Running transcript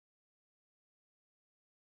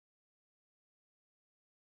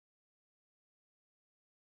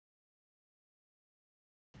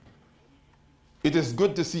It is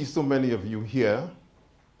good to see so many of you here.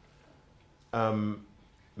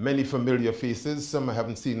 Many familiar faces, some I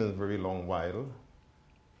haven't seen in a very long while.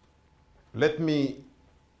 Let me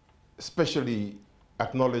especially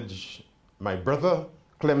acknowledge my brother,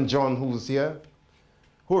 Gus John, who's here,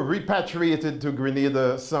 who repatriated to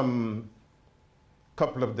Grenada some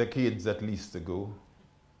couple of decades at least ago,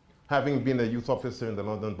 having been a youth officer in the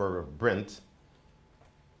London Borough of Brent.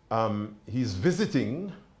 He's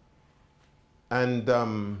visiting, and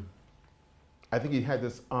I think he had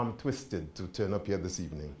his arm twisted to turn up here this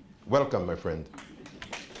evening. Welcome, my friend.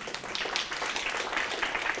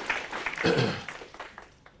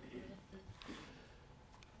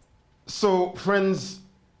 So, friends,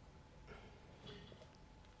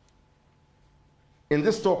 in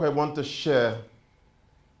this talk I want to share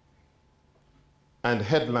and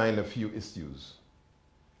headline a few issues.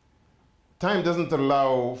 Time doesn't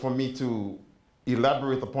allow for me to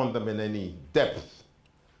elaborate upon them in any depth,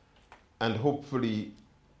 and hopefully,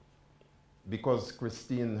 because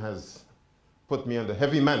Christine has put me under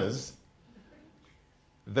heavy manners,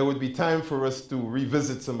 there would be time for us to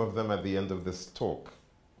revisit some of them at the end of this talk.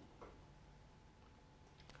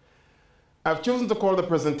 I've chosen to call the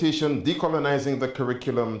presentation Decolonizing the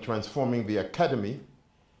Curriculum, Transforming the Academy,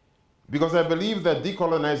 because I believe that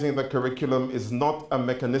decolonizing the curriculum is not a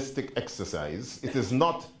mechanistic exercise. It is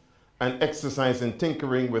not an exercise in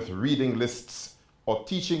tinkering with reading lists or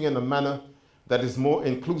teaching in a manner that is more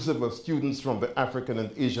inclusive of students from the African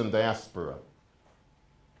and Asian diaspora.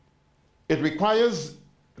 It requires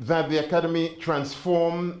that the academy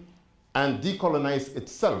transform and decolonize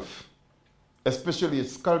itself, especially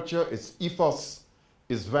its culture, its ethos,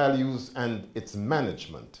 its values, and its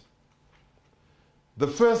management. The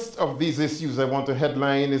first of these issues I want to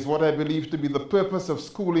headline is what I believe to be the purpose of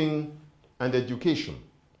schooling and education.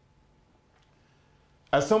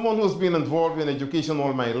 As someone who's been involved in education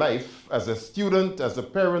all my life, as a student, as a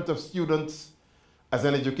parent of students, as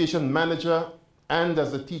an education manager, and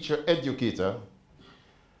as a teacher educator,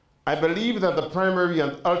 I believe that the primary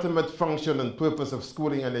and ultimate function and purpose of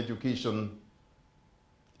schooling and education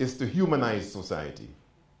is to humanize society.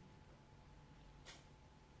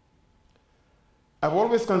 I've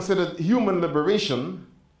always considered human liberation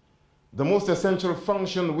the most essential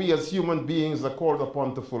function we as human beings are called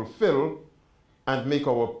upon to fulfill and make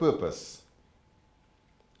our purpose.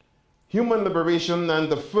 Human liberation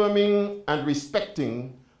and affirming and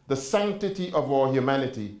respecting the sanctity of our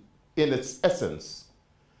humanity in its essence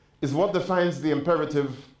is what defines the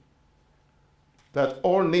imperative that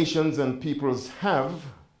all nations and peoples have,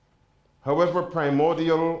 however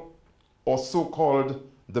primordial or so-called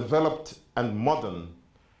developed and modern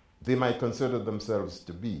they might consider themselves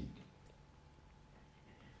to be.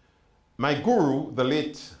 My guru, the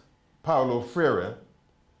late Paulo Freire,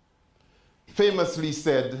 famously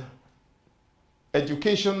said,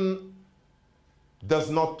 "Education does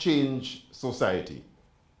not change society.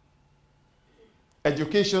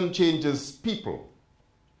 Education changes people.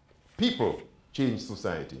 People change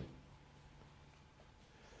society."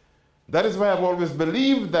 That is why I've always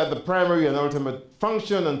believed that the primary and ultimate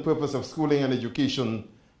function and purpose of schooling and education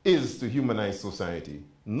is to humanize society,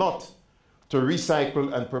 not to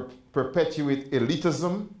recycle and perpetuate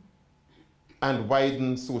elitism and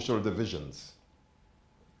widen social divisions.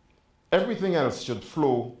 Everything else should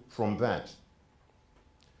flow from that.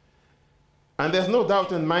 And there's no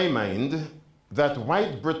doubt in my mind that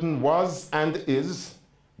white Britain was and is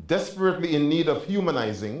desperately in need of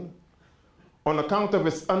humanizing on account of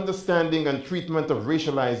its understanding and treatment of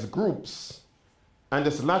racialized groups and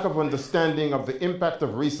its lack of understanding of the impact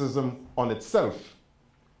of racism on itself,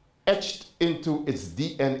 etched into its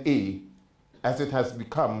DNA as it has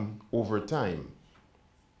become over time.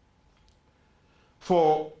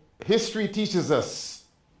 For history teaches us,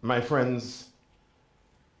 my friends,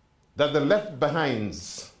 that the left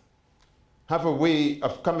behinds have a way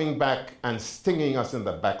of coming back and stinging us in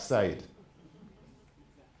the backside.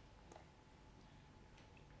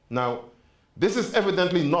 Now, this is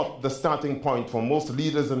evidently not the starting point for most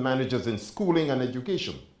leaders and managers in schooling and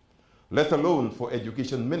education, let alone for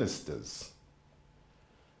education ministers.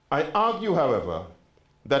 I argue, however,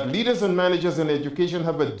 that leaders and managers in education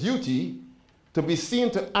have a duty to be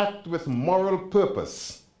seen to act with moral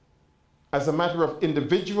purpose as a matter of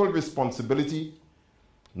individual responsibility,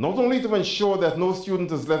 not only to ensure that no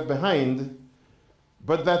student is left behind,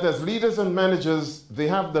 but that as leaders and managers, they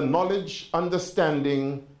have the knowledge,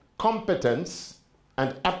 understanding, competence,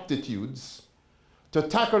 and aptitudes to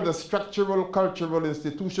tackle the structural, cultural,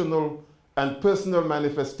 institutional, and personal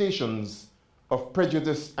manifestations of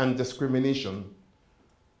prejudice and discrimination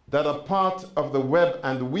that are part of the web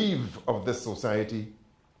and weave of this society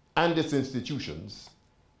and its institutions,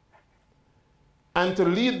 and to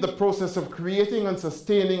lead the process of creating and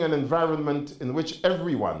sustaining an environment in which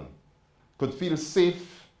everyone could feel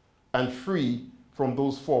safe and free from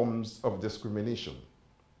those forms of discrimination.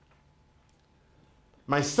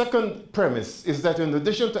 My second premise is that in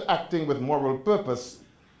addition to acting with moral purpose,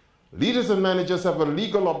 leaders and managers have a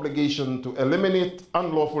legal obligation to eliminate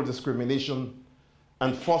unlawful discrimination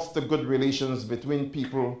and foster good relations between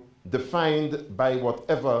people defined by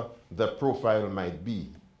whatever their profile might be.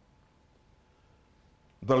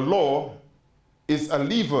 The law is a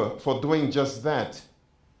lever for doing just that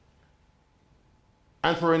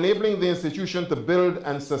and for enabling the institution to build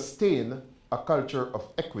and sustain a culture of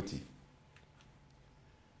equity.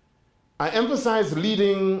 I emphasize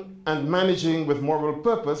leading and managing with moral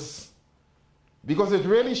purpose because it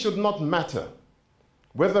really should not matter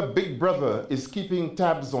whether Big Brother is keeping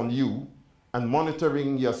tabs on you and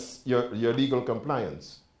monitoring your legal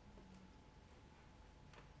compliance.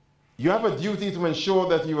 You have a duty to ensure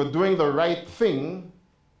that you are doing the right thing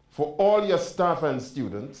for all your staff and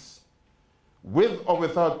students, with or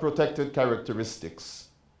without protected characteristics,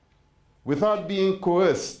 without being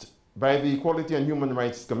coerced by the Equality and Human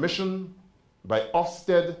Rights Commission, by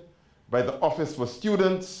Ofsted, by the Office for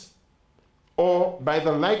Students, or by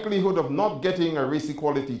the likelihood of not getting a race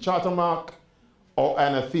equality charter mark or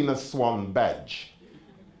an Athena Swan badge.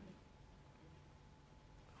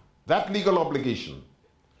 That legal obligation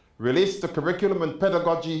relates to curriculum and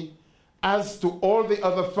pedagogy as to all the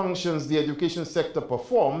other functions the education sector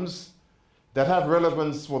performs that have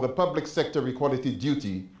relevance for the public sector equality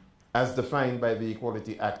duty as defined by the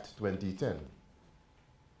Equality Act 2010.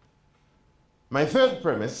 My third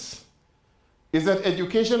premise is that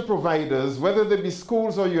education providers, whether they be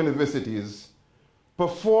schools or universities,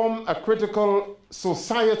 perform a critical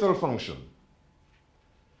societal function.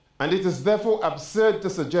 And it is therefore absurd to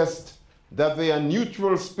suggest that they are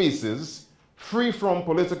neutral spaces free from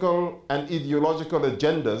political and ideological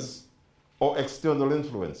agendas or external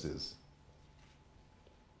influences.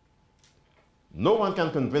 No one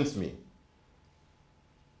can convince me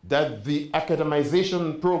that the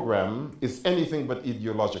academization program is anything but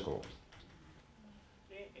ideological,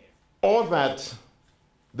 or that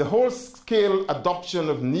the whole-scale adoption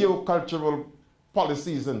of neocultural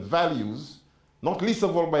policies and values, not least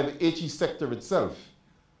of all by the HE sector itself,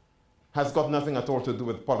 has got nothing at all to do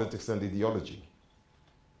with politics and ideology.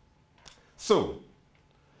 So,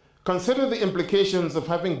 consider the implications of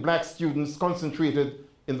having black students concentrated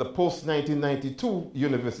in the post-1992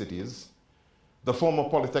 universities, the former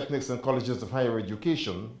polytechnics and colleges of higher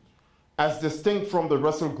education, as distinct from the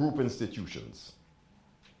Russell Group institutions.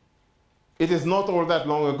 It is not all that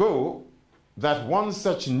long ago that one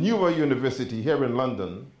such newer university here in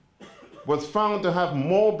London was found to have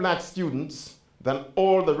more black students than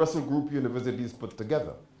all the Russell Group universities put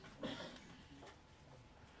together.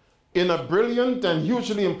 In a brilliant and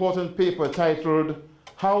hugely important paper titled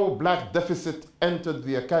 "How Black Deficit Entered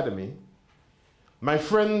the Academy," my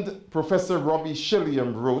friend Professor Robbie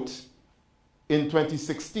Shilliam wrote in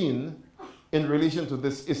 2016 in relation to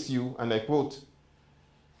this issue, and I quote,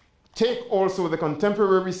 "Take also the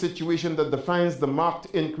contemporary situation that defines the marked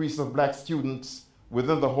increase of black students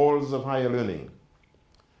within the halls of higher learning.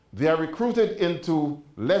 They are recruited into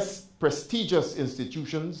less prestigious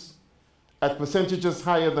institutions at percentages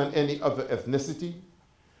higher than any other ethnicity.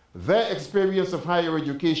 Their experience of higher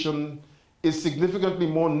education is significantly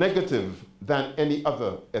more negative than any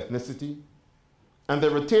other ethnicity, and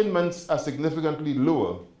their attainments are significantly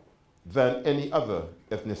lower than any other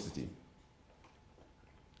ethnicity."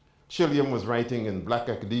 Shilliam was writing in Black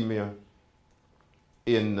Academia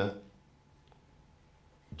in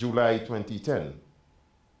July 2010.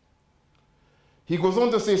 He goes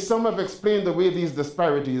on to say, "Some have explained away these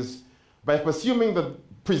disparities by presuming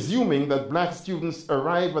that black students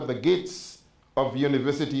arrive at the gates of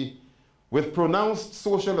university with pronounced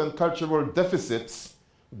social and cultural deficits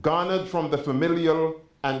garnered from the familial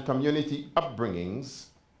and community upbringings,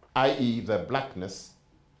 i.e. their blackness,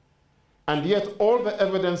 and yet all the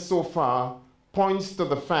evidence so far points to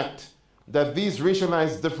the fact that these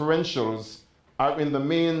racialized differentials are in the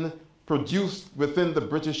main produced within the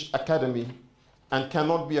British Academy and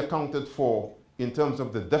cannot be accounted for in terms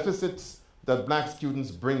of the deficits that black students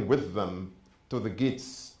bring with them to the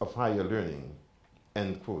gates of higher learning,"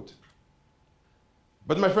 end quote.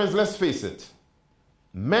 But my friends, let's face it,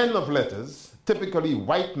 men of letters, typically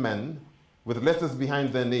white men with letters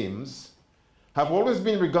behind their names, have always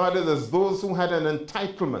been regarded as those who had an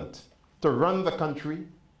entitlement to run the country,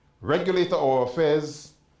 regulate our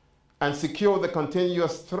affairs, and secure the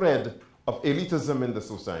continuous thread of elitism in the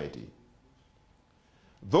society.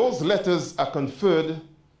 Those letters are conferred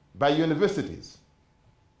by universities.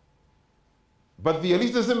 But the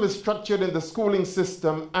elitism is structured in the schooling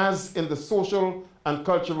system as in the social and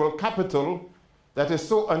cultural capital that is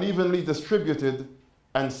so unevenly distributed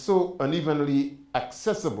and so unevenly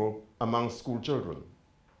accessible among school children.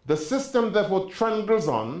 The system therefore trundles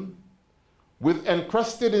on with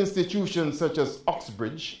encrusted institutions such as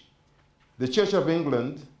Oxbridge, the Church of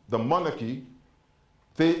England, the monarchy,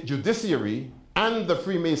 the judiciary, and the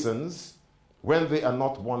Freemasons, when they are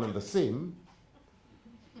not one and the same,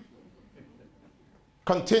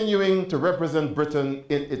 continuing to represent Britain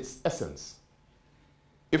in its essence.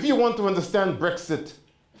 If you want to understand Brexit,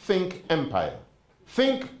 think empire.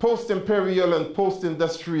 Think post-imperial and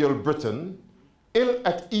post-industrial Britain, ill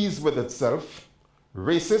at ease with itself,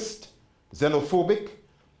 racist, xenophobic,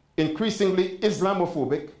 increasingly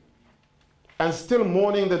Islamophobic, and still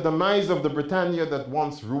mourning the demise of the Britannia that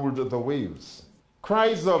once ruled the waves.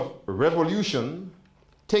 Cries of revolution,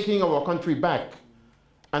 taking our country back,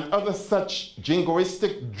 and other such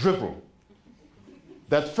jingoistic drivel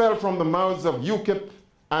that fell from the mouths of UKIP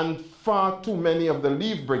and far too many of the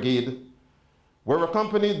Leave Brigade were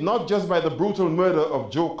accompanied not just by the brutal murder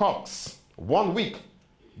of Joe Cox 1 week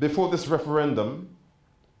before this referendum,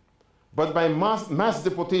 but by mass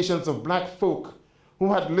deportations of black folk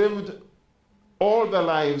who had lived all their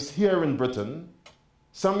lives here in Britain,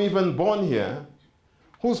 some even born here,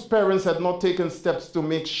 whose parents had not taken steps to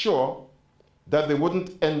make sure that they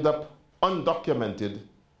wouldn't end up undocumented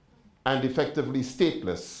and effectively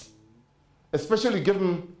stateless, especially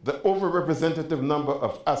given the overrepresentative number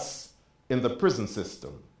of us in the prison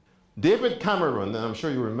system. David Cameron, and I'm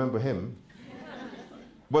sure you remember him,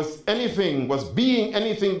 was being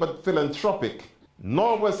anything but philanthropic,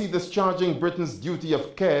 nor was he discharging Britain's duty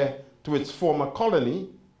of care to its former colony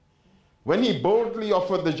when he boldly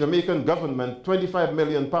offered the Jamaican government £25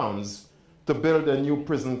 million to build a new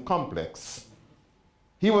prison complex.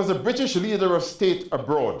 He was a British leader of state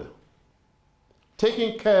abroad,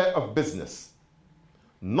 taking care of business,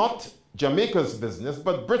 not Jamaica's business,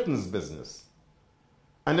 but Britain's business,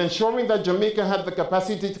 and ensuring that Jamaica had the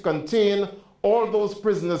capacity to contain all those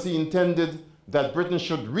prisoners he intended that Britain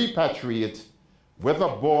should repatriate, whether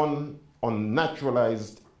born or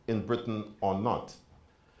naturalized in Britain or not.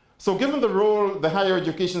 So given the role the higher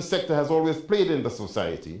education sector has always played in the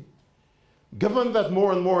society, given that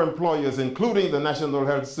more and more employers, including the National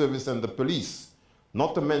Health Service and the police,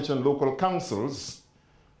 not to mention local councils,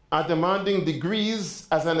 are demanding degrees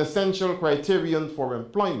as an essential criterion for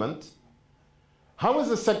employment, how is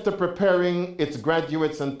the sector preparing its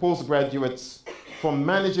graduates and postgraduates for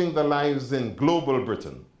managing their lives in global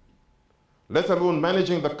Britain, let alone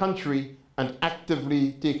managing the country and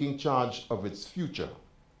actively taking charge of its future?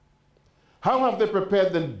 How have they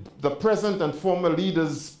prepared the present and former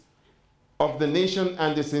leaders of the nation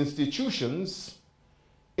and its institutions,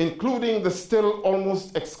 including the still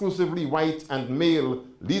almost exclusively white and male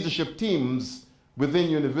leadership teams within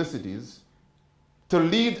universities, to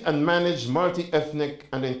lead and manage multi-ethnic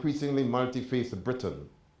and increasingly multi-faith Britain?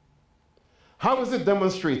 How is it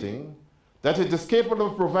demonstrating that it is capable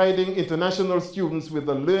of providing international students with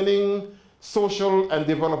a learning, social, and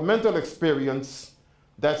developmental experience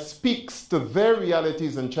that speaks to their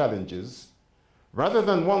realities and challenges, rather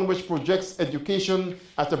than one which projects education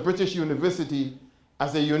at a British university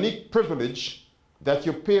as a unique privilege that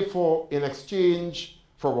you pay for in exchange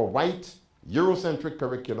for a white, Eurocentric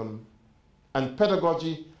curriculum and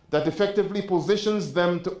pedagogy that effectively positions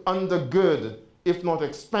them to undergird, if not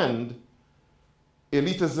expand,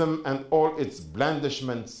 elitism and all its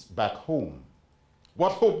blandishments back home?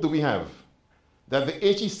 What hope do we have that the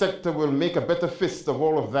HE sector will make a better fist of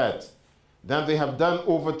all of that than they have done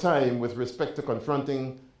over time with respect to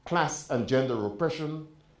confronting class and gender oppression,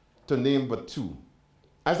 to name but two?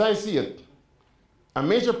 As I see it, a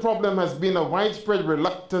major problem has been a widespread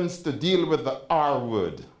reluctance to deal with the R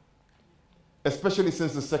word, especially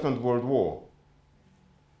since the Second World War.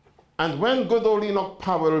 And when good old Enoch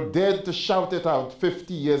Powell dared to shout it out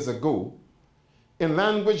 50 years ago, in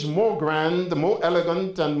language more grand, more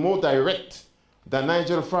elegant, and more direct than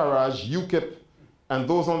Nigel Farage, UKIP, and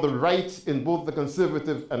those on the right in both the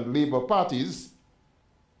Conservative and Labour parties,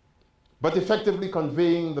 but effectively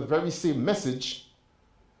conveying the very same message,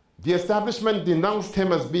 the establishment denounced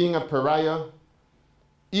him as being a pariah,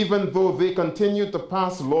 even though they continued to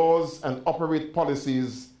pass laws and operate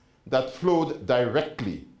policies that flowed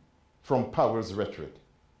directly from Powell's rhetoric.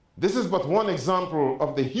 This is but one example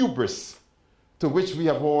of the hubris to which we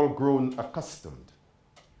have all grown accustomed.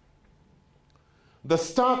 The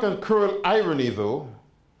stark and cruel irony, though,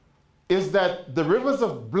 is that the rivers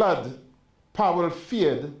of blood Powell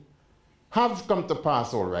feared have come to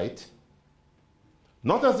pass all right,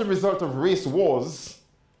 not as a result of race wars,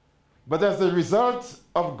 but as a result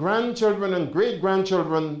of grandchildren and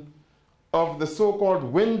great-grandchildren of the so-called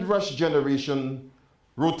Windrush generation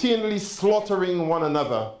routinely slaughtering one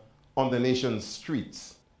another on the nation's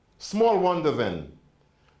streets. Small wonder, then,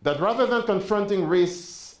 that rather than confronting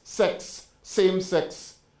race, sex,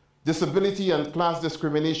 same-sex, disability, and class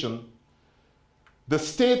discrimination, the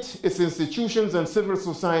state, its institutions, and civil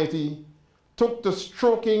society took to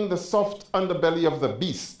stroking the soft underbelly of the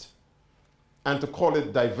beast and to call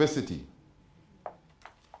it diversity.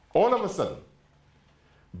 All of a sudden,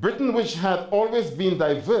 Britain, which had always been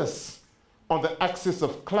diverse on the axis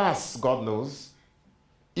of class, God knows,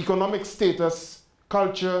 economic status,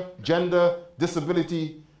 culture, gender,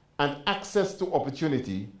 disability, and access to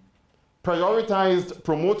opportunity, prioritized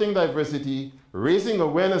promoting diversity, raising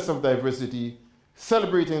awareness of diversity,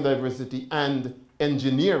 celebrating diversity, and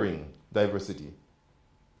engineering diversity.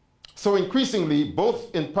 So increasingly,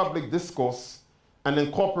 both in public discourse and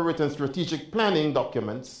in corporate and strategic planning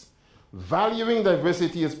documents, valuing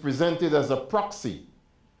diversity is presented as a proxy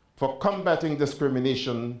for combating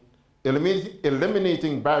discrimination,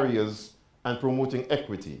 eliminating barriers, and promoting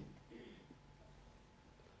equity.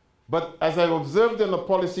 But as I observed in a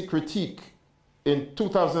policy critique in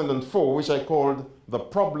 2004, which I called The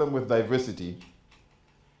Problem with Diversity,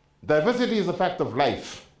 diversity is a fact of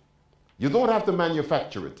life. You don't have to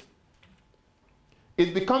manufacture it.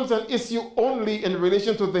 It becomes an issue only in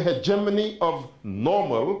relation to the hegemony of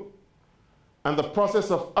normal and the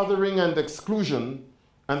process of othering and exclusion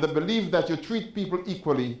and the belief that you treat people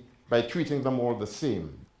equally by treating them all the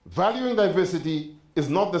same. Valuing diversity is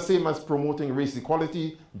not the same as promoting race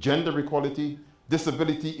equality, gender equality,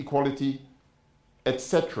 disability equality,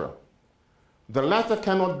 etc. The latter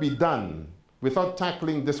cannot be done without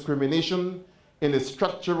tackling discrimination in its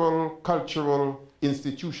structural, cultural,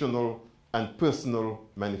 institutional, and personal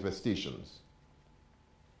manifestations.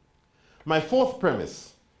 My fourth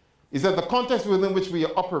premise is that the context within which we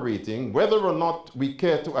are operating, whether or not we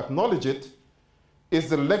care to acknowledge it, is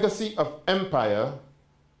the legacy of empire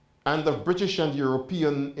and of British and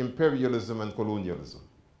European imperialism and colonialism.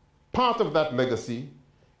 Part of that legacy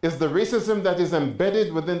is the racism that is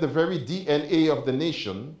embedded within the very DNA of the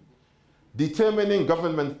nation, determining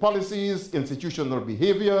government policies, institutional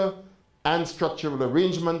behavior, and structural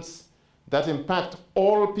arrangements that impact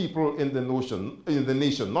all people in the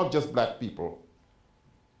nation, not just black people,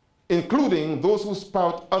 including those who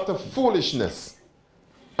spout utter foolishness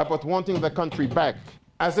about wanting the country back,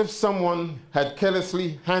 as if someone had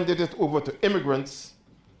carelessly handed it over to immigrants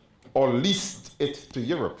or leased it to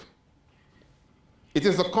Europe. It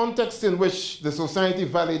is a context in which the society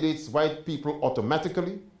validates white people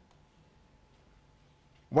automatically,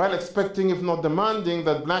 while expecting, if not demanding,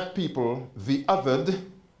 that black people, the othered,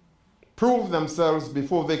 prove themselves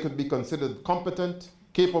before they could be considered competent,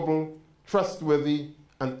 capable, trustworthy,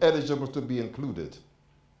 and eligible to be included.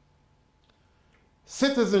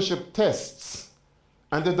 Citizenship tests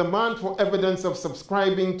and the demand for evidence of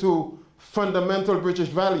subscribing to fundamental British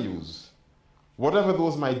values, whatever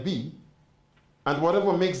those might be, and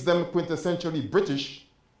whatever makes them quintessentially British,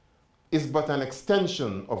 is but an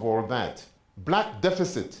extension of all that. Black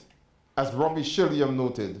deficit, as Robbie Shilliam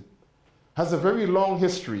noted, has a very long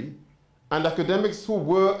history, and academics who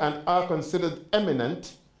were and are considered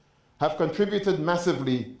eminent have contributed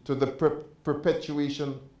massively to the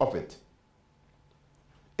perpetuation of it.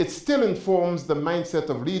 It still informs the mindset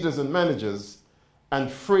of leaders and managers and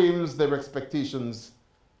frames their expectations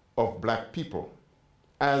of black people.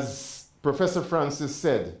 As Professor Francis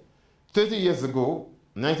said, 30 years ago,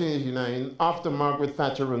 1989, after Margaret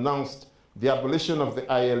Thatcher announced the abolition of the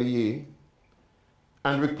ILEA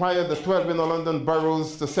and required the 12 inner London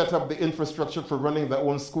boroughs to set up the infrastructure for running their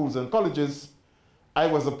own schools and colleges, I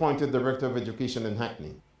was appointed Director of Education in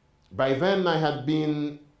Hackney. By then, I had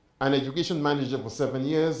been an education manager for 7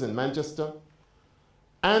 years in Manchester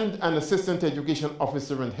and an assistant education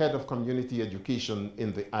officer and head of community education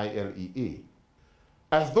in the ILEA.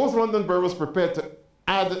 As those London boroughs prepared to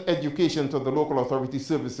add education to the local authority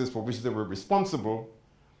services for which they were responsible,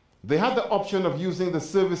 they had the option of using the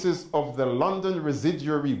services of the London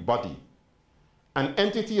Residuary Body, an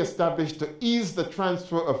entity established to ease the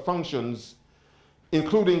transfer of functions,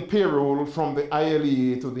 including payroll, from the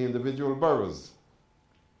ILEA to the individual boroughs.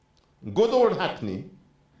 Good old Hackney,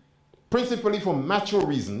 principally for macho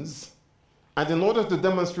reasons, and in order to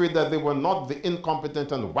demonstrate that they were not the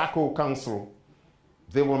incompetent and wacko council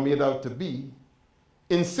they were made out to be,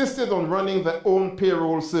 insisted on running their own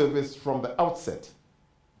payroll service from the outset.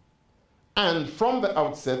 And from the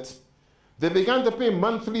outset, they began to pay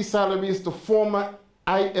monthly salaries to former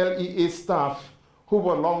ILEA staff who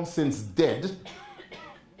were long since dead,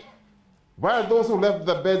 while those who left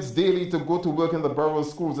their beds daily to go to work in the borough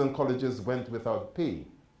schools and colleges went without pay.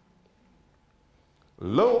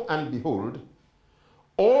 Lo and behold,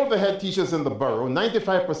 all the head teachers in the borough,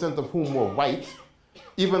 95% of whom were white,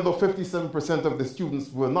 even though 57% of the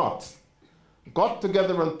students were not, got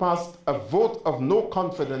together and passed a vote of no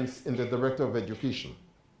confidence in the Director of Education.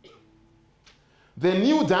 They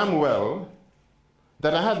knew damn well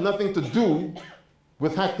that I had nothing to do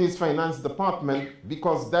with Hackney's finance department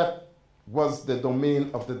because that was the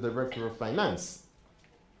domain of the Director of Finance.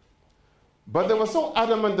 But they were so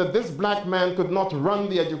adamant that this black man could not run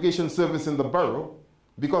the education service in the borough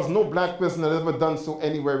because no black person had ever done so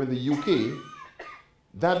anywhere in the UK,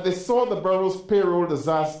 that they saw the borough's payroll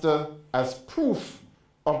disaster as proof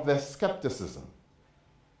of their skepticism.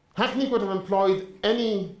 Hackney could have employed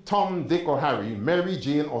any Tom, Dick, or Harry, Mary,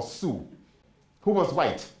 Jane, or Sue, who was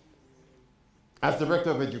white, as Director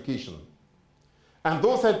of Education. And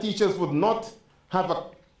those head teachers would not have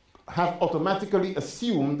automatically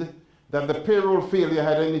assumed that the payroll failure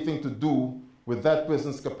had anything to do with that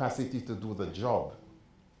person's capacity to do the job.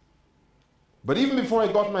 But even before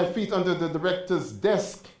I got my feet under the director's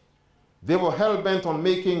desk, they were hell-bent on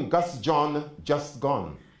making Gus John just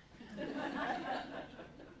gone.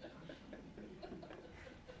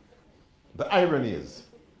 The irony is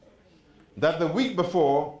that the week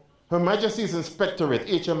before, Her Majesty's Inspectorate,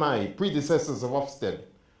 HMI, predecessors of Ofsted,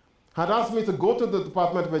 had asked me to go to the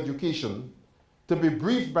Department of Education to be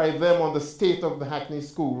briefed by them on the state of the Hackney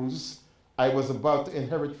schools I was about to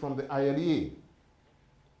inherit from the ILEA.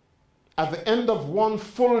 At the end of one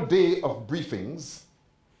full day of briefings,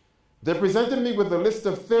 they presented me with a list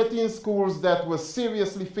of 13 schools that were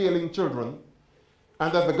seriously failing children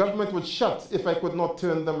and that the government would shut if I could not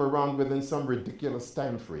turn them around within some ridiculous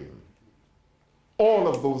time frame. All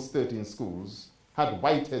of those 13 schools had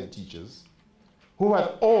white head teachers who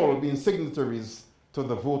had all been signatories to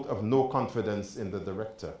the vote of no confidence in the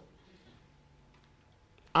director.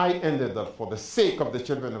 I ended up, for the sake of the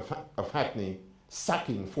children of Hackney,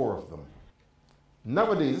 sacking 4 of them.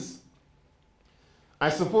 Nowadays, I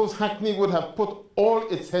suppose Hackney would have put all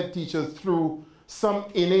its head teachers through some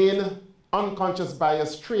inane, unconscious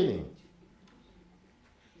bias training,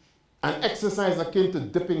 an exercise akin to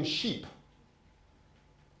dipping sheep,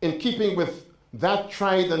 in keeping with that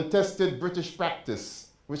tried and tested British practice,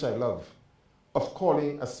 which I love, of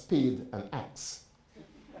calling a spade an axe.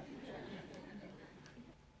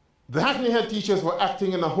 The Hackney head teachers were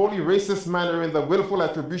acting in a wholly racist manner in the willful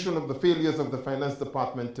attribution of the failures of the finance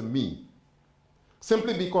department to me,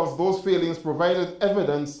 simply because those failings provided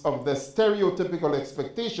evidence of their stereotypical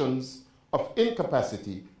expectations of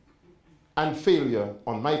incapacity and failure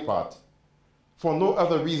on my part, for no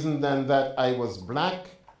other reason than that I was black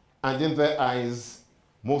and in their eyes,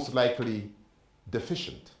 most likely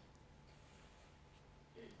deficient.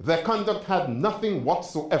 Their conduct had nothing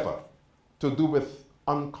whatsoever to do with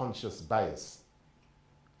unconscious bias.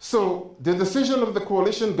 So the decision of the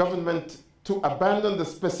coalition government to abandon the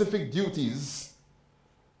specific duties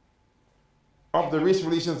of the Race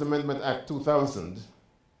Relations Amendment Act 2000,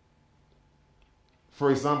 for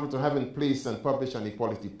example, to have in place and publish an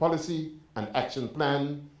equality policy and action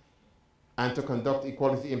plan, and to conduct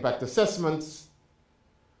equality impact assessments,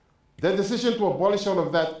 their decision to abolish all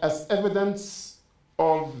of that as evidence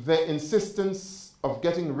of their insistence of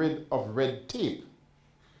getting rid of red tape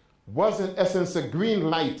was in essence a green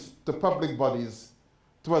light to public bodies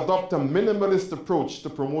to adopt a minimalist approach to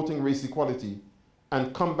promoting race equality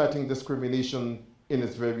and combating discrimination in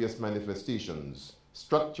its various manifestations: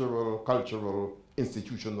 structural, cultural,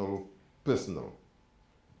 institutional, personal.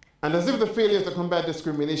 And as if the failure to combat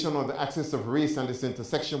discrimination on the axis of race and its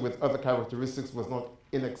intersection with other characteristics was not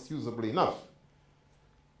inexcusable enough,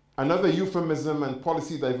 another euphemism and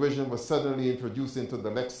policy diversion was suddenly introduced into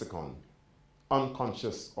the lexicon: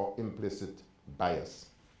 unconscious or implicit bias.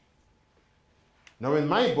 Now, in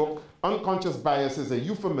my book, unconscious bias is a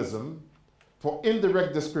euphemism for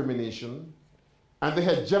indirect discrimination and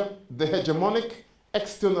the hegemonic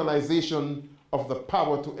externalization of the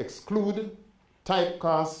power to exclude,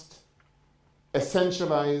 typecast,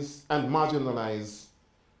 essentialize, and marginalize,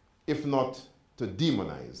 if not to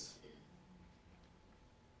demonize.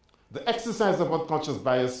 The exercise of unconscious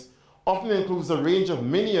bias often includes a range of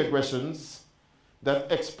mini aggressions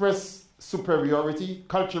that express superiority,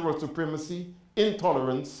 cultural supremacy,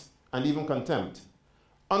 intolerance, and even contempt.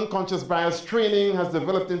 Unconscious bias training has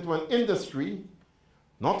developed into an industry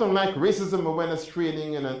not unlike racism awareness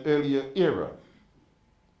training in an earlier era.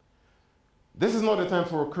 This is not a time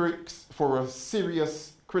for a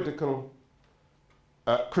serious critical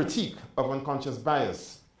critique of unconscious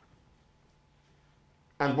bias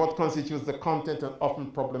and what constitutes the content and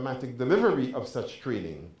often problematic delivery of such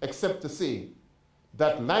training, except to say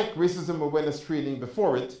that like racism awareness training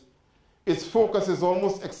before it, its focus is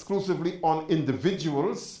almost exclusively on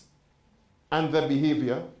individuals and their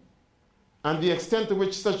behavior, and the extent to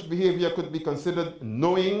which such behavior could be considered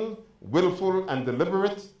knowing, willful, and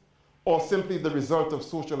deliberate, or simply the result of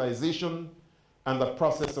socialization and the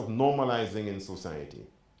process of normalizing in society.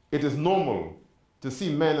 It is normal to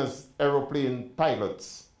see men as aeroplane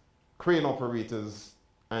pilots, crane operators,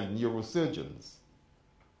 and neurosurgeons.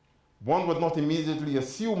 One would not immediately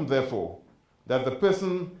assume, therefore, that the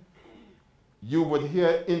person you would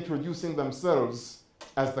hear introducing themselves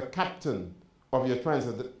as the captain of your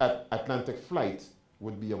transatlantic flight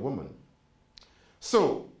would be a woman.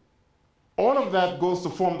 So, all of that goes to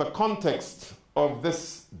form the context of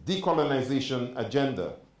this decolonization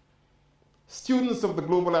agenda. Students of the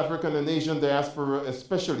global African and Asian diaspora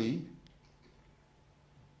especially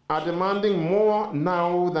are demanding more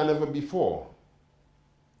now than ever before.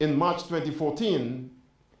 In March 2014,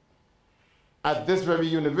 at this very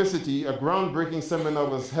university, a groundbreaking seminar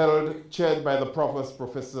was held, chaired by the provost,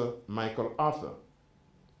 Professor Michael Arthur.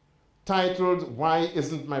 Titled, "Why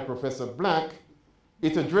Isn't My Professor Black?"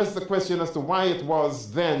 It addressed the question as to why it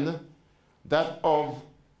was then that of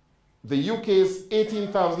the UK's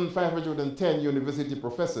 18,510 university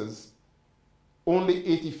professors, only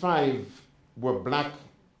 85 were black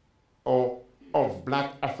or of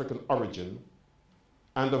black African origin,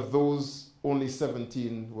 and of those, only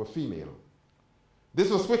 17 were female. This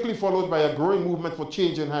was quickly followed by a growing movement for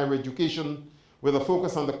change in higher education with a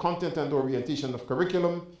focus on the content and orientation of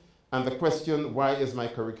curriculum and the question, why is my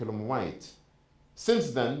curriculum white?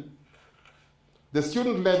 Since then, the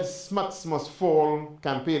student-led Smuts Must Fall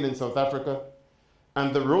campaign in South Africa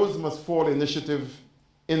and the Rose Must Fall initiative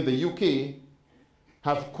in the UK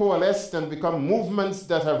have coalesced and become movements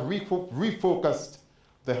that have refocused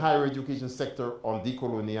the higher education sector on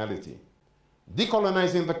decoloniality.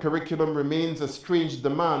 Decolonizing the curriculum remains a strange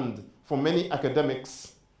demand for many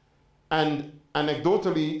academics, and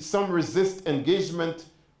anecdotally, some resist engagement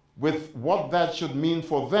with what that should mean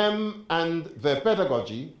for them and their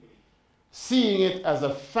pedagogy, seeing it as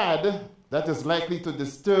a fad that is likely to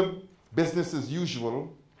disturb business as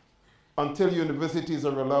usual until universities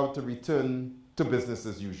are allowed to return to business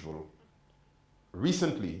as usual.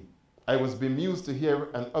 Recently, I was bemused to hear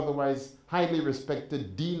an otherwise highly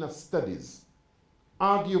respected Dean of Studies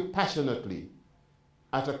argue passionately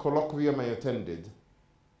at a colloquium I attended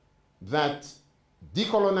that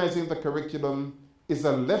decolonizing the curriculum is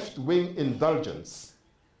a left-wing indulgence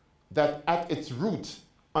that at its root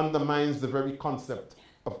undermines the very concept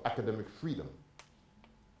of academic freedom.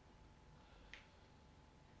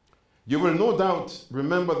 You will no doubt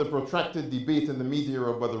remember the protracted debate in the media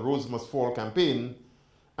about the Rose Must Fall campaign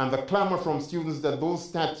and the clamor from students that those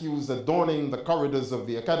statues adorning the corridors of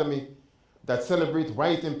the academy that celebrate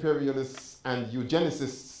white imperialists and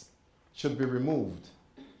eugenicists should be removed.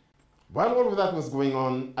 While all of that was going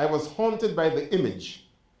on, I was haunted by the image,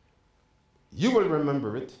 you will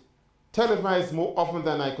remember it, televised more often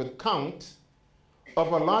than I could count,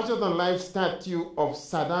 of a larger-than-life statue of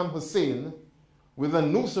Saddam Hussein with a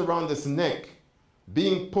noose around his neck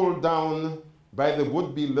being pulled down by the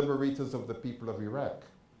would-be liberators of the people of Iraq.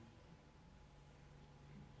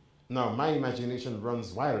 Now, my imagination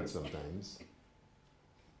runs wild sometimes,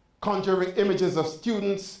 conjuring images of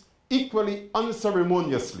students equally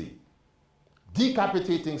unceremoniously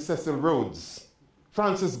decapitating Cecil Rhodes,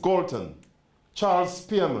 Francis Galton, Charles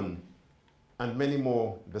Spearman, and many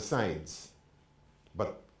more besides.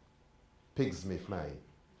 But pigs may fly.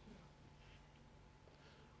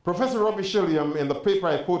 Professor Robbie Shilliam, in the paper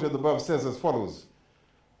I quoted above, says as follows: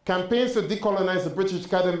 campaigns to decolonize the British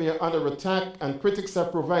Academy are under attack, and critics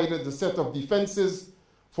have provided a set of defenses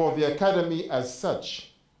for the Academy as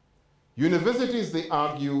such. Universities, they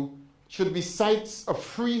argue, should be sites of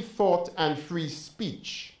free thought and free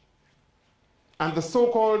speech. And the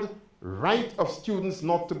so-called right of students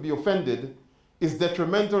not to be offended is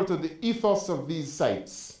detrimental to the ethos of these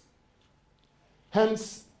sites.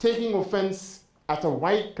 Hence, taking offense at a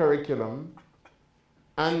white curriculum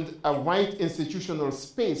and a white institutional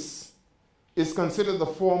space is considered a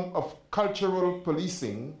form of cultural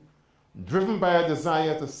policing driven by a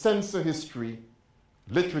desire to censor history,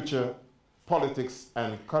 literature, politics,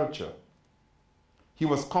 and culture. He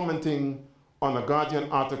was commenting on a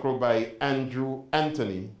Guardian article by Andrew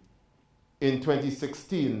Anthony in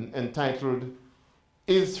 2016 entitled,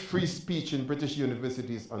 "Is Free Speech in British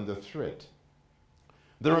Universities Under Threat?"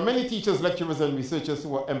 There are many teachers, lecturers, and researchers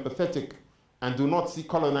who are empathetic and do not see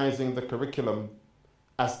colonizing the curriculum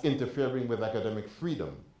as interfering with academic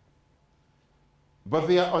freedom. But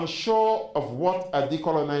they are unsure of what a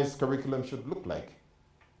decolonized curriculum should look like.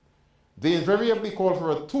 They invariably call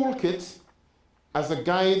for a toolkit as a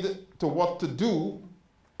guide to what to do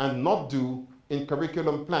and not do in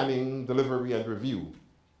curriculum planning, delivery, and review.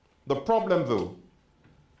 The problem, though,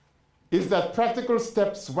 is that practical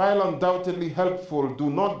steps, while undoubtedly helpful, do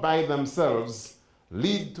not by themselves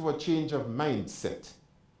lead to a change of mindset,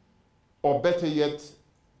 or better yet,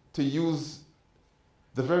 to use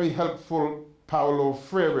the very helpful Paulo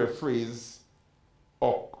Freire phrase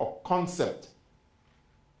or concept,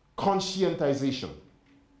 conscientization,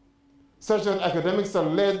 such that academics are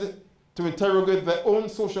led to interrogate their own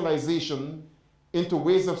socialization into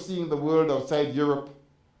ways of seeing the world outside Europe,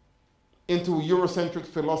 into Eurocentric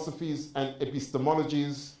philosophies and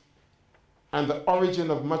epistemologies, and the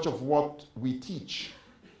origin of much of what we teach,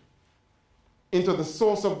 into the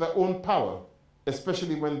source of their own power,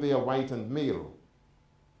 especially when they are white and male.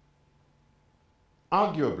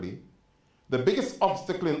 Arguably, the biggest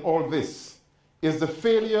obstacle in all this is the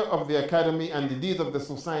failure of the academy and indeed of the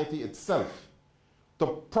society itself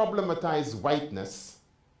to problematize whiteness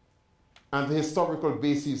and the historical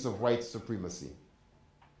bases of white supremacy.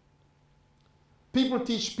 People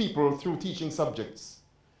teach people through teaching subjects,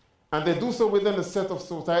 and they do so within a set of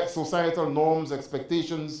societal norms,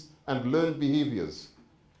 expectations, and learned behaviors.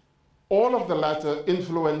 All of the latter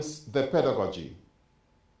influence their pedagogy.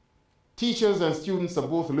 Teachers and students are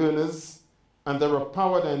both learners, and there are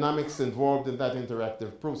power dynamics involved in that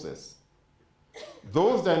interactive process.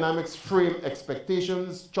 Those dynamics frame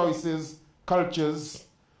expectations, choices, cultures,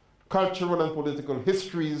 cultural and political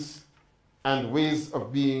histories, and ways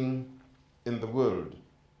of being in the world.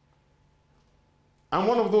 I'm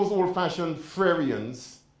one of those old-fashioned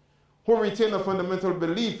Freireans who retain a fundamental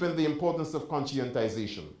belief in the importance of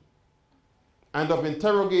conscientization and of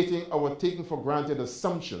interrogating our taken for granted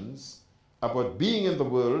assumptions about being in the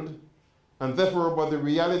world, and therefore about the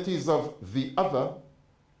realities of the other,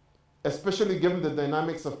 especially given the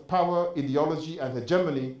dynamics of power, ideology, and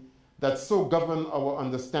hegemony that so govern our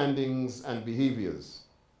understandings and behaviors.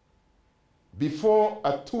 Before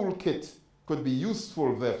a toolkit could be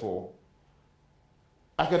useful, therefore,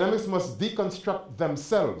 academics must deconstruct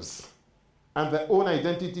themselves and their own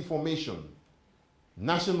identity formation,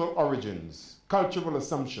 national origins, cultural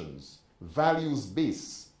assumptions, values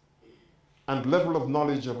base, and level of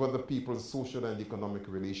knowledge of other people's social and economic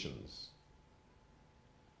relations.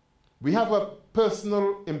 We have a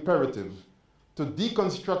personal imperative to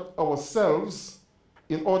deconstruct ourselves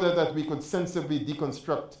in order that we could sensibly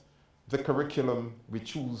deconstruct the curriculum we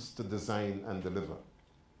choose to design and deliver.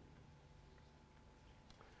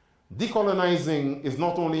 Decolonizing is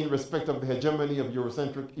not only in respect of the hegemony of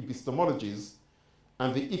Eurocentric epistemologies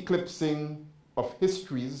and the eclipsing of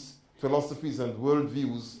histories, philosophies, and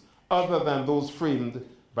worldviews other than those framed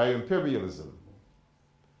by imperialism.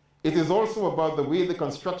 It is also about the way the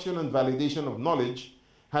construction and validation of knowledge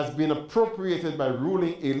has been appropriated by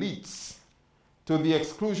ruling elites to the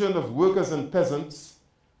exclusion of workers and peasants,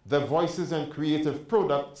 their voices and creative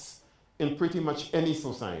products in pretty much any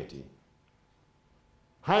society.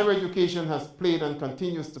 Higher education has played and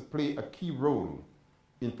continues to play a key role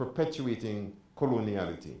in perpetuating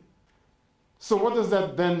coloniality. So what does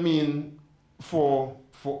that then mean for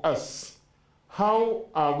us? How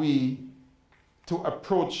are we to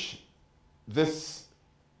approach this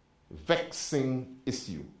vexing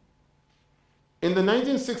issue? In the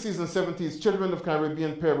 1960s and 70s, children of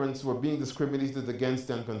Caribbean parents were being discriminated against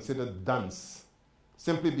and considered dunce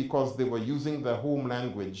simply because they were using their home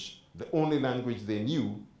language, the only language they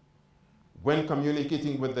knew, when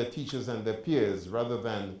communicating with their teachers and their peers rather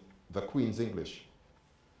than the Queen's English.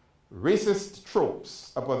 Racist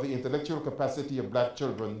tropes about the intellectual capacity of black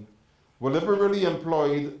children were liberally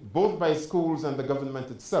employed both by schools and the government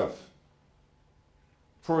itself.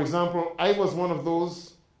 For example, I was one of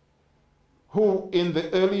those who in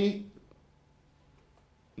the early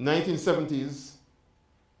 1970s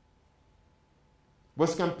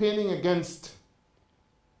was campaigning against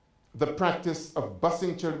the practice of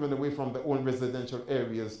busing children away from their own residential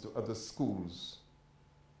areas to other schools.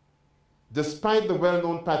 Despite the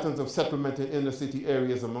well-known patterns of settlement in inner city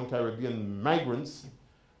areas among Caribbean migrants,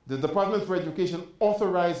 the Department for Education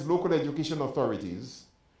authorized local education authorities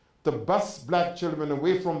to bus black children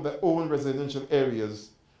away from their own residential areas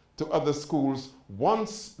to other schools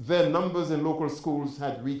once their numbers in local schools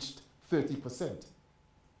had reached 30%.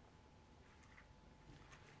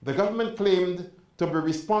 The government claimed to be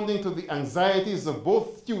responding to the anxieties of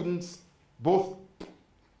both students, both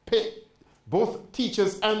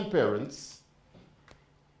teachers and parents,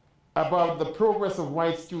 about the progress of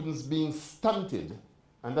white students being stunted,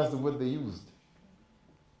 and that's the word they used,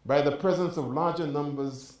 by the presence of larger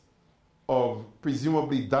numbers of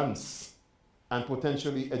presumably dunce and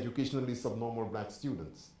potentially educationally subnormal black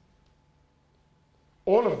students.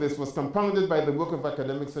 All of this was compounded by the work of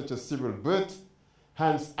academics such as Cyril Burt,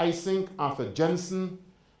 Hans Eysenck, Arthur Jensen,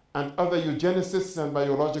 and other eugenicists and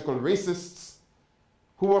biological racists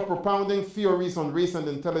who were propounding theories on race and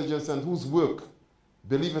intelligence and whose work,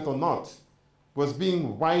 believe it or not, was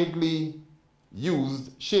being widely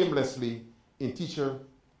used shamelessly in teacher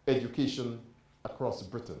education across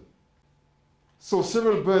Britain. So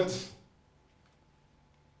Cyril Burt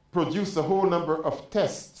produced a whole number of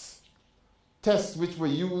tests which were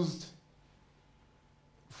used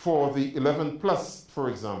for the 11 plus, for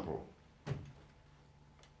example.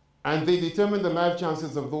 And they determined the life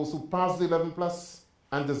chances of those who passed the 11 plus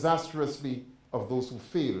and disastrously of those who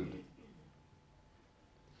failed.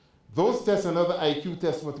 Those tests and other IQ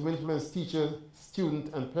tests were to influence teacher,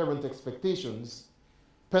 student, and parent expectations,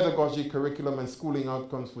 pedagogy, curriculum, and schooling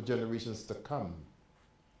outcomes for generations to come.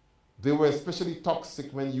 They were especially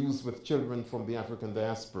toxic when used with children from the African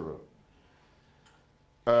diaspora.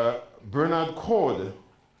 Bernard Cord,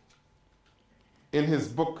 in his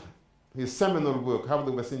book, his seminal work, How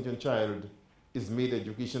the West Indian Child is Made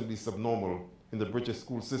Educationally Subnormal in the British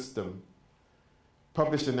School System,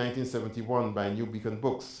 published in 1971 by New Beacon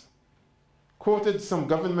Books, quoted some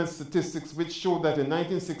government statistics which showed that in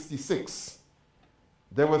 1966,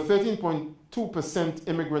 there were 13.2%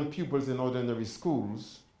 immigrant pupils in ordinary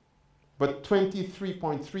schools, but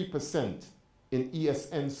 23.3% in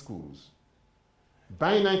ESN schools.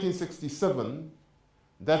 By 1967,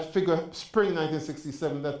 that figure, spring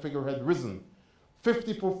 1967, that figure had risen.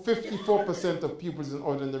 54% of pupils in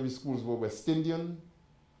ordinary schools were West Indian,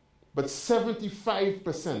 but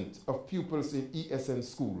 75% of pupils in ESN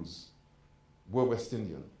schools were West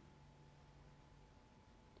Indian.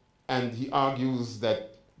 And he argues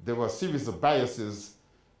that there were a series of biases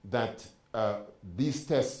that these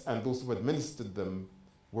tests and those who administered them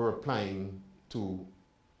were applying to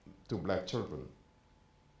black children.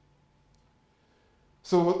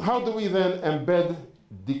 So how do we then embed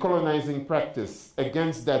decolonizing practice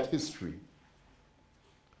against that history?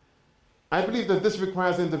 I believe that this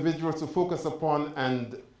requires individuals to focus upon,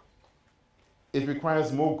 and it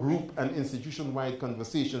requires more group and institution-wide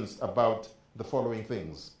conversations about the following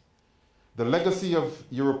things: the legacy of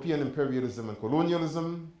European imperialism and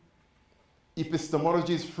colonialism,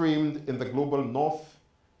 epistemologies framed in the global north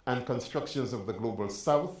and constructions of the global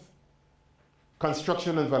south,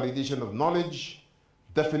 construction and validation of knowledge,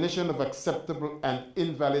 definition of acceptable and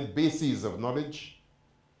invalid bases of knowledge,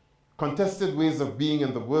 contested ways of being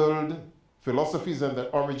in the world, philosophies and their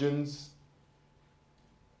origins,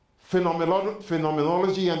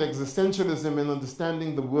 phenomenology and existentialism in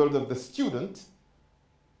understanding the world of the student,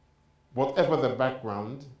 whatever the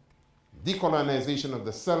background, decolonization of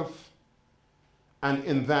the self, and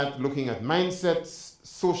in that looking at mindsets,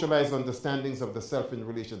 socialized understandings of the self in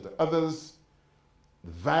relation to others,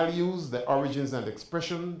 values, their origins and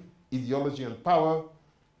expression, ideology and power,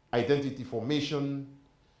 identity formation,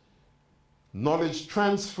 knowledge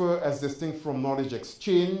transfer as distinct from knowledge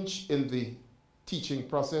exchange in the teaching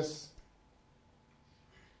process,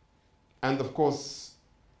 and of course,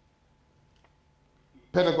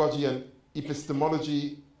 pedagogy and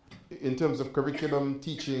epistemology in terms of curriculum,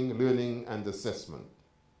 teaching, learning, and assessment.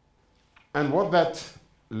 And what that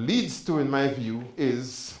leads to, in my view,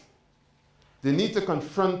 is the need to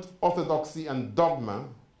confront orthodoxy and dogma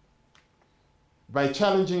by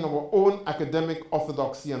challenging our own academic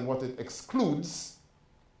orthodoxy and what it excludes,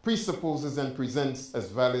 presupposes, and presents as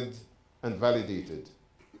valid and validated.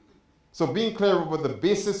 So being clear about the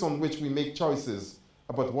basis on which we make choices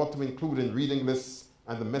about what to include in reading lists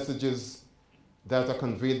and the messages that are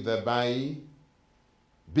conveyed thereby,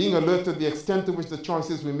 being alert to the extent to which the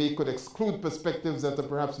choices we make could exclude perspectives that are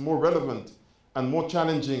perhaps more relevant and more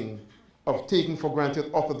challenging of taking for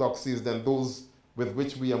granted orthodoxies than those with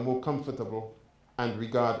which we are more comfortable and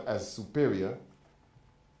regard as superior.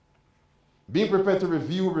 Being prepared to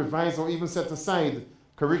review, revise, or even set aside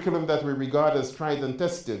curriculum that we regard as tried and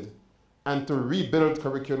tested, and to rebuild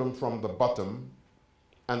curriculum from the bottom,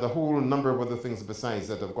 and a whole number of other things besides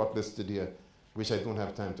that I've got listed here, which I don't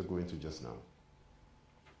have time to go into just now.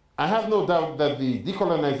 I have no doubt that the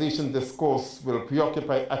decolonization discourse will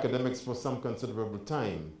preoccupy academics for some considerable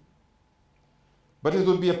time. But it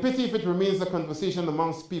would be a pity if it remains a conversation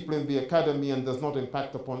amongst people in the academy and does not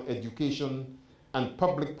impact upon education and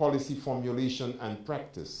public policy formulation and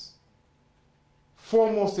practice.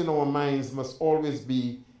 Foremost in our minds must always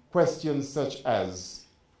be questions such as,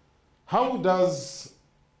 how does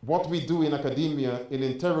what we do in academia in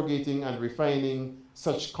interrogating and refining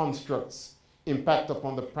such constructs impact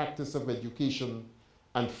upon the practice of education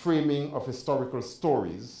and framing of historical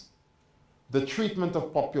stories, the treatment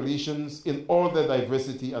of populations in all their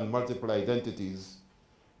diversity and multiple identities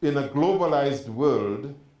in a globalized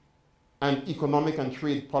world, and economic and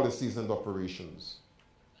trade policies and operations.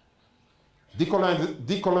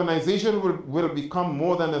 Decolonization will become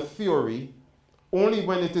more than a theory only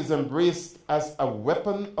when it is embraced as a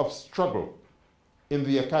weapon of struggle in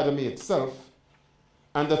the academy itself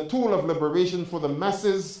and a tool of liberation for the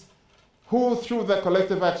masses who, through their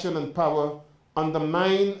collective action and power,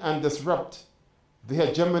 undermine and disrupt the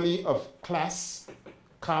hegemony of class,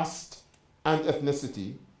 caste, and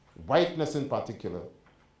ethnicity, whiteness in particular,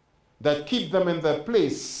 that keep them in their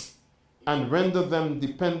place and render them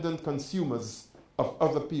dependent consumers of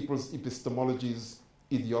other people's epistemologies,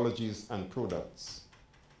 ideologies, and products.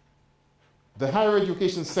 The higher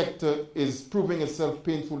education sector is proving itself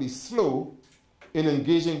painfully slow in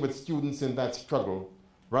engaging with students in that struggle,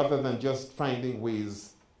 rather than just finding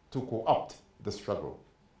ways to co-opt the struggle.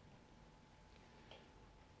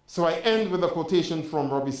 So I end with a quotation from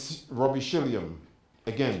Robbie Shilliam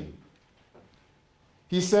again.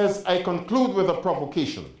 He says, I conclude with a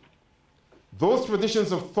provocation. Those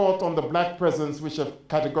traditions of thought on the black presence which have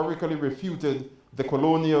categorically refuted the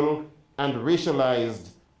colonial and racialized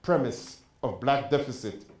premise of black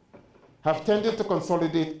deficit have tended to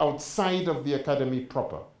consolidate outside of the academy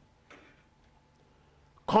proper.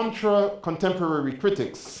 Contra contemporary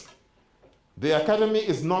critics, the academy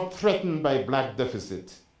is not threatened by black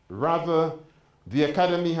deficit. Rather, the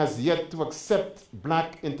academy has yet to accept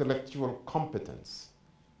black intellectual competence.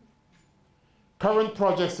 Current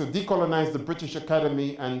projects to decolonize the British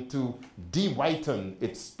Academy and to de-whiten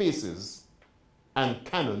its spaces and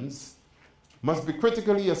canons must be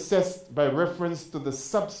critically assessed by reference to the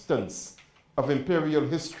substance of imperial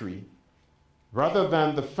history rather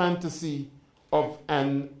than the fantasy of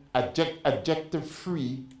an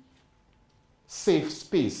adjective-free, safe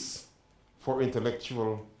space for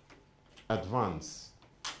intellectual advance.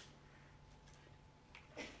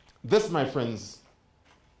 This, my friends,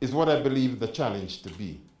 is what I believe the challenge to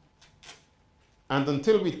be. And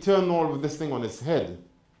until we turn all of this thing on its head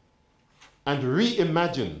and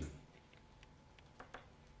reimagine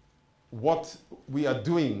what we are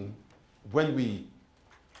doing when we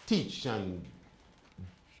teach and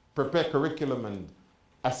prepare curriculum and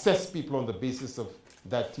assess people on the basis of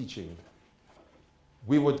that teaching,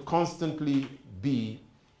 we would constantly be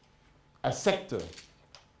a sector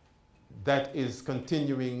that is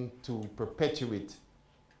continuing to perpetuate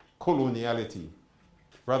coloniality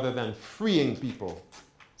rather than freeing people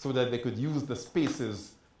so that they could use the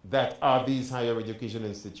spaces that are these higher education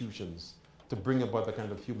institutions to bring about the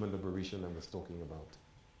kind of human liberation I was talking about.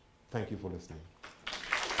 Thank you for listening.